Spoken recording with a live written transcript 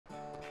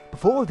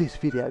Before this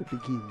video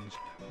begins,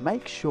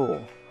 make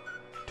sure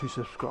to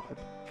subscribe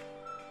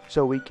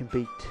so we can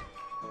beat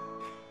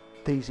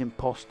these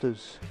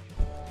imposters.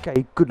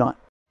 Okay, good night.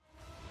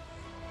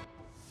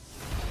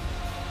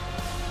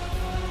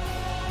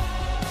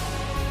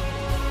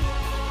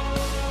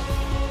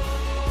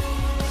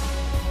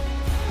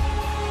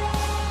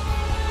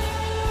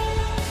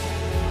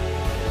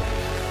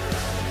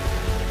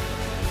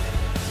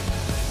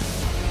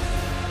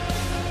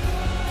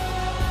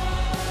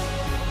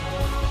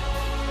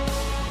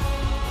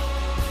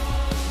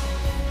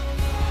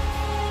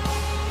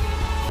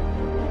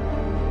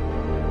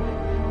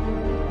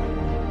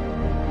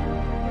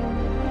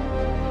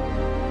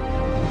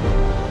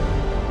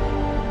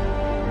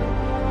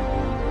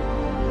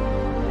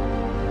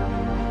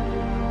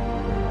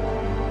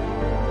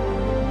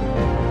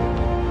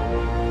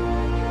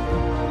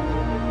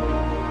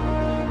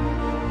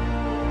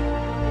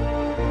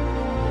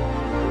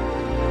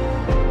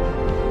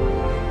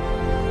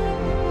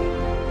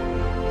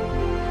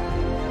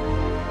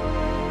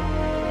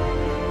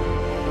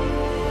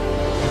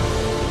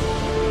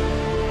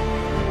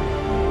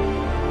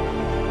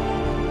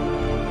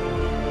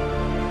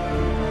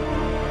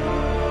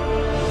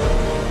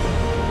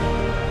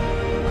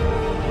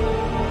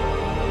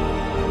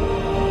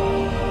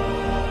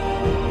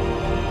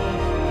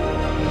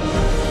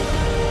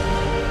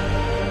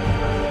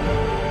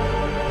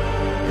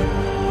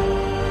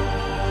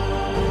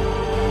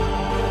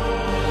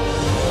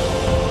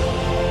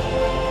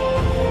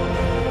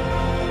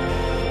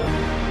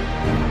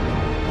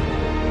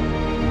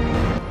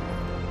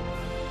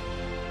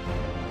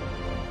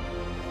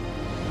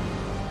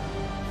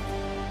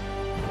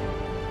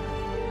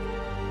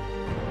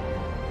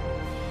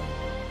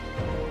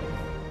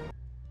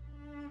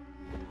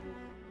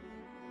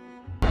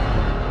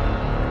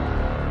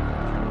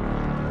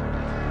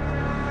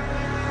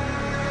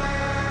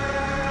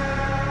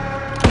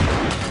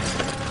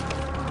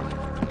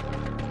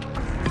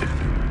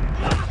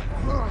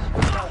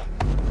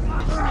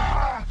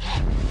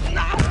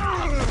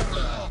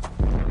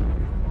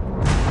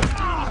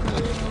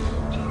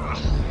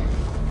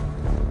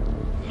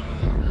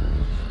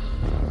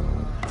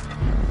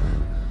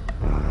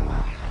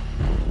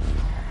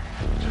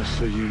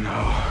 So you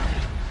know,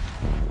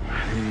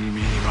 eeny,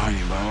 meeny,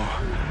 miny, mo,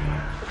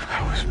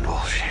 that was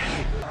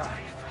bullshit.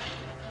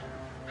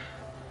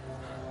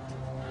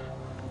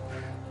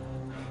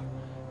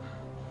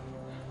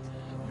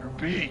 You're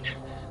beat.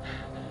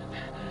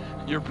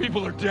 Your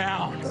people are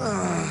down.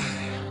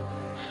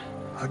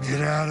 I'll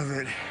get out of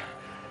it.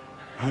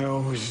 I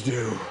always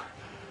do.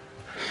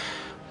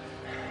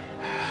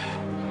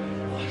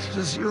 It's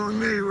just you and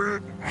me,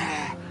 Rick.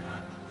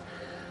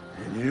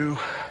 And you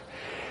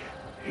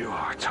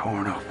are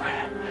torn open.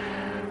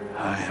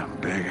 I am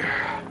bigger.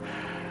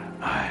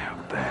 I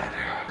am better.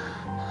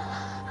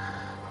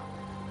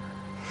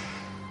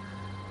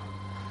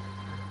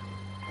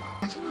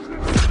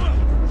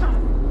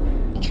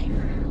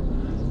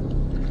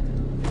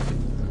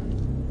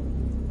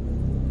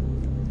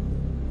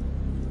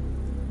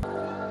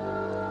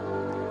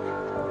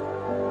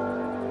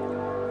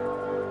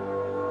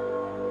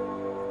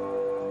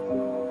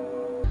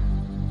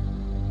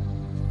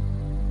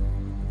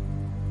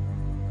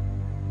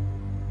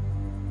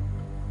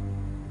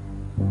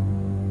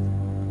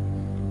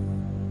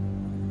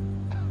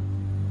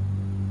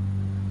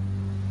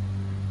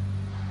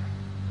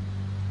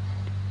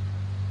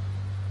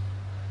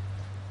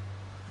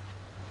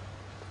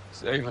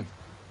 Sailing.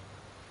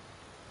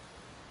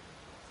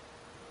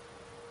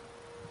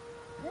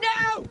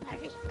 No!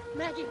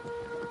 Maggie!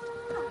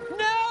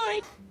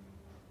 No!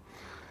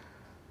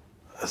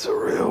 That's a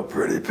real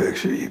pretty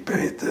picture you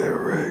paint there,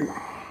 Rick.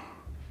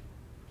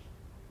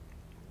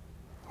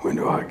 When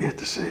do I get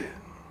to see it?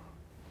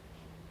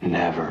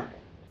 Never.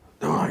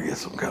 Don't I get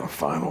some kind of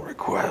final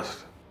request?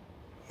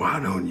 Why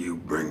don't you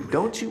bring me?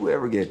 Don't you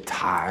ever get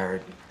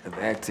tired of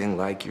acting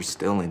like you're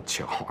still in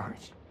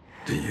charge?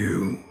 Do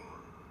you?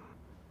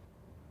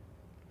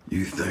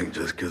 You think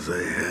just 'cause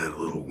they had a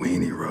little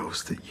weenie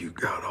roast that you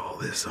got all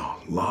this on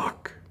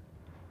lock?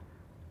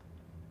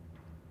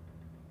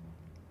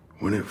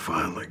 When it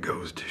finally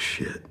goes to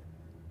shit,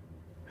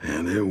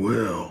 and it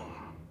will,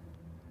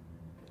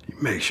 you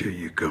make sure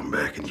you come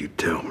back and you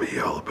tell me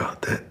all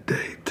about that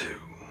day, too.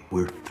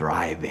 We're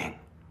thriving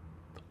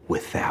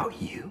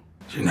without you.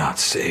 You're not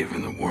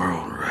saving the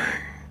world, Ray.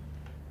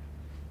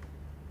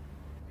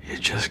 You're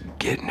just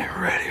getting it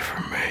ready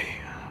for me.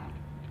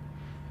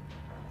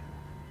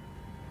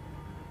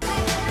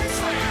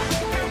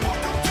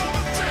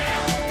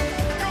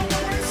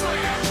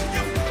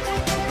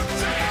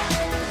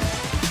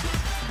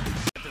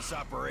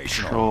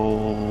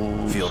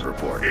 Operational. Field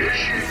report.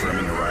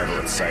 Confirming arrival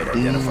at site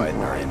identified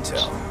in our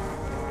intel.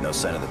 No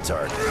sign of the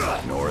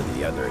target, nor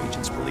the other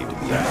agents believed to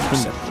be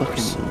 100%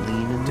 force.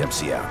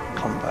 Dempsey out.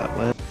 Combat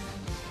with.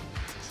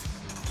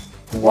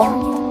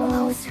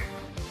 Wow.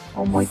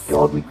 Oh my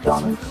god, we've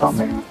done it,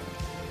 something.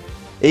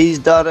 He's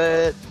done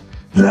it.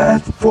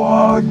 Let's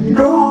find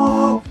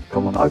out.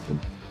 Come on, open.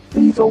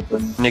 Please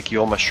open. Nick, you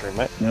almost stream,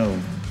 mate. No.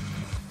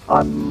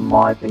 I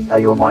might be. Are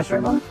you on my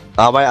stream, though?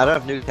 Oh wait, I don't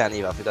have Nuketown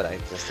either. I forgot I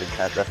existed.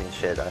 That thing's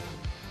shit though.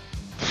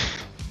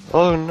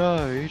 Oh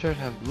no, you don't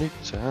have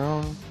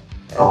Nuketown.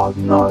 Oh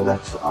no,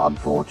 that's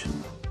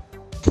unfortunate.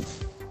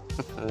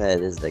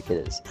 It is, Nick,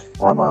 it is.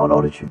 Why am I on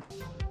Odditude?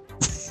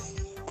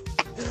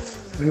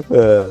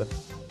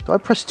 Did I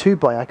press 2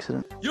 by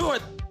accident? You're a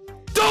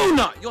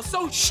donut! You're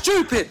so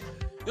stupid!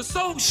 You're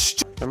so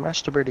stupid! They're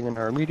masturbating in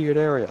our immediate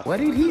area. What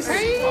did he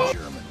say?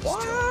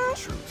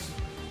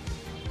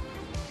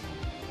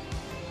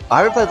 I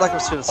haven't played Black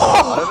Ops 2 in so long.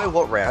 I don't know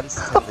what rounds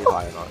it's technically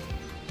high or not.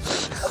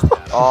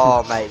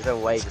 Oh mate, there's no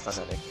way it's not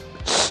Nick.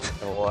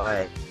 No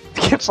way.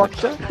 Get fucked,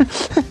 Joe.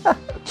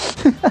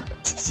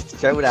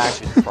 Joe would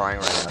actually be crying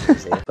right now if you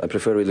see it. I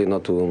prefer really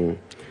not to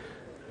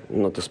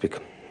speak.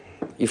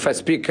 If I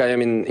speak, I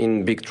am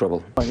in big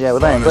trouble. Oh, yeah, well,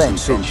 they ain't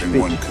something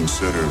one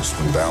considers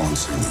when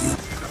balancing you.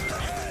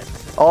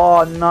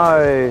 Oh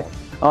no!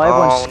 Oh,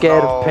 everyone's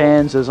scared no. of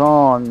panzers.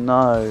 Oh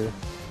no!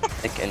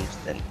 Again,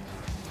 then.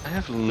 I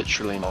have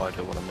literally no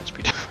idea what I'm meant to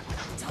be doing.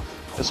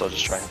 Guess I'll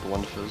just try and have the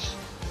Wonderfurs.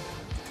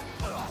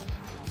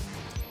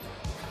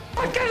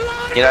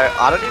 You know,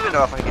 I don't even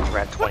know if I can get to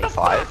round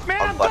 25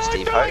 on Bus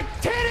Depot.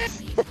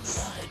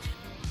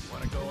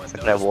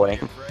 No warning.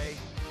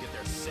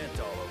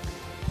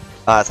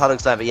 It's hard to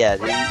explain, but yeah,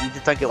 you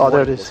just don't get Oh, there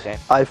warning it in this is. game.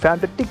 I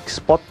found a dig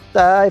spot.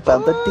 I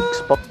found a dig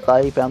spot.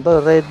 I found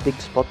a red dig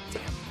spot.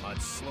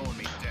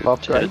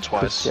 Love Did it great.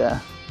 twice. Yeah.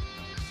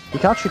 You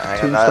can't shoot the I'll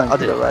tombstones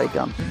do with a it. ray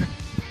gun.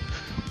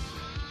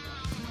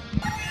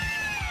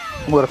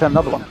 Well, I found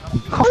another one.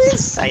 I didn't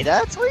say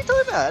that. What are you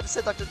talking about? I just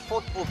said like the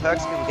 4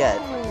 perks you can get.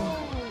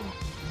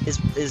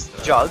 Is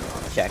jug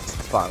checked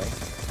finally?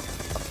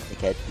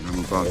 Dickhead. What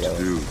I'm about to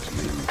do to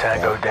you.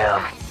 Tango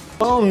down.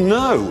 Oh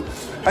no!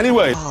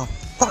 Anyway. Oh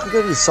fuck! I'm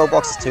going to these soul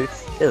boxes too.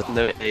 Ew.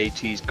 No,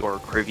 80s Gore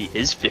Groovy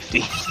is 50.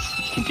 You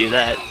can do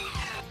that. I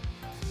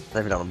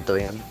don't even know what I'm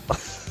doing.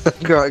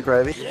 Grow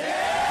gravy.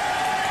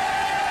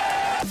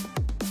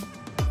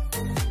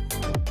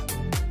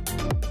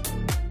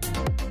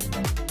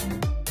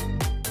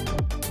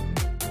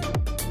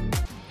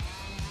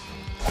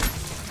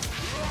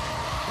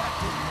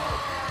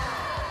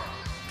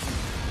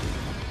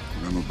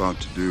 What I'm about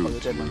to do Oh,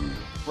 to you.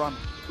 Run.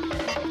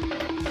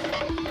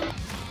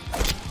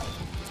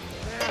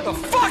 The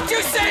fuck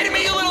you say to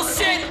me, you little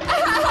shit!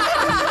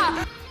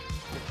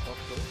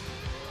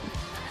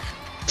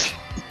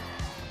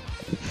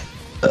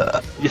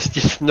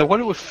 Yes, no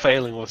wonder we're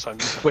failing all the time.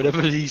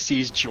 Whenever he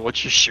sees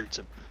George, just shoots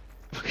him.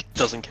 He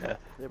doesn't care.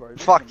 Yeah, bro,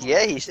 Fuck yeah,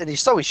 and he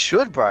so he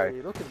should, bro.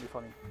 You're looking at me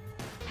funny.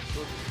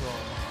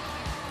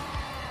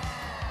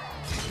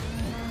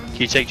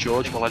 Can you take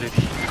George while I do?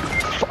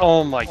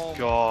 Oh my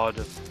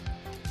god.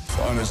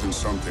 Fun isn't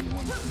something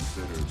one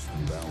considers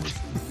when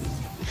balancing.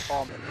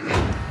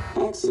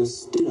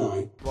 Access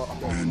denied.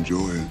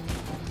 Enjoy it.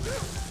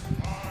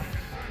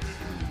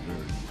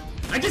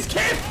 I just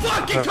can't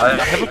fucking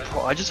compete!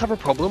 I just have a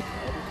problem.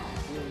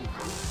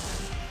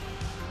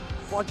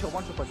 One shot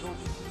by George.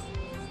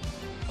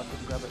 I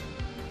couldn't grab it.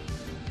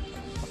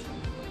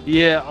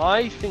 Yeah,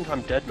 I think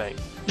I'm dead, mate.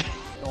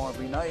 Don't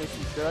worry, we know if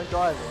you don't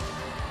drive it.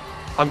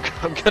 I'm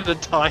gonna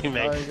die, mate.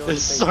 No, you're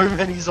There's the so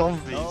many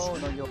zombies.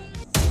 No, you're...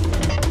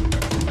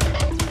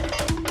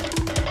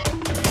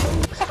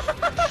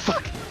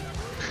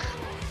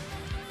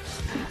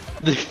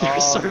 There's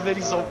so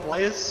many zombies. Why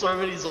is so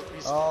many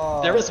zombies?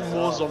 There is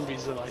more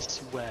zombies than I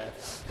swear.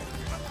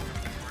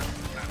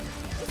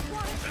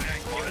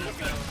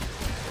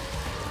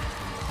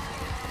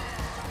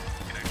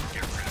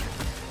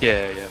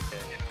 Yeah.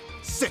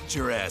 Sit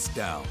your ass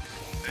down.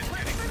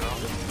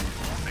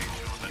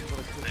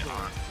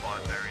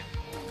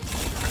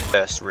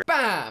 First rip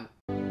Bam!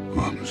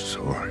 I'm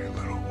sorry,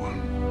 little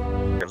one.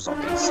 of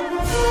zombies.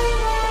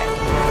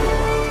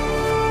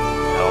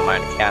 Oh, my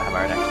own account, have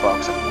my own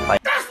Xbox. I can play.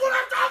 That's what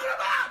I'm talking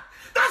about!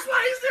 That's why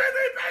he's the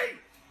MVP!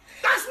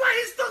 That's why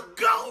he's the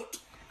GOAT!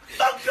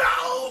 The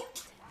GOAT!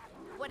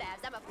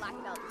 Whatevs, I'm a black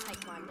belt in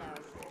Taekwondo.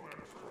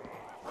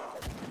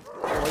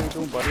 What are you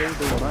doing, buddy? What are you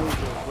doing? What are you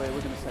doing? Where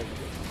we're gonna save you.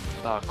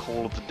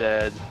 Call of the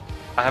Dead.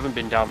 I haven't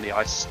been down the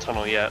ice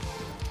tunnel yet.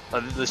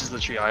 This is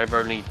literally, I've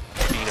only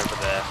been over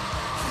there.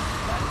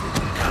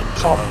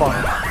 Oh, fuck.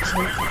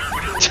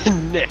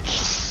 Nick!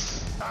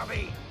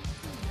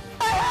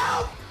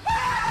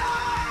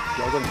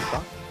 Yeah, I'm gonna be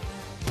back.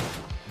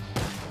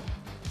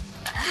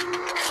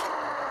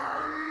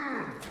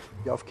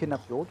 Yeah, I've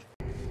kidnapped George.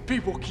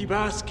 People keep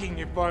asking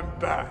if I'm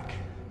back,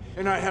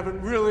 and I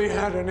haven't really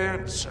had an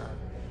answer.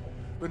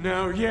 But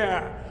now,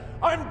 yeah,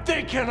 I'm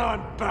thinking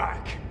I'm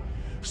back.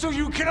 So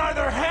you can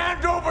either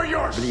hand over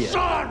your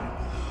son,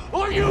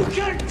 or you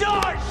can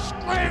die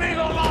screaming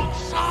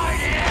alongside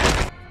him!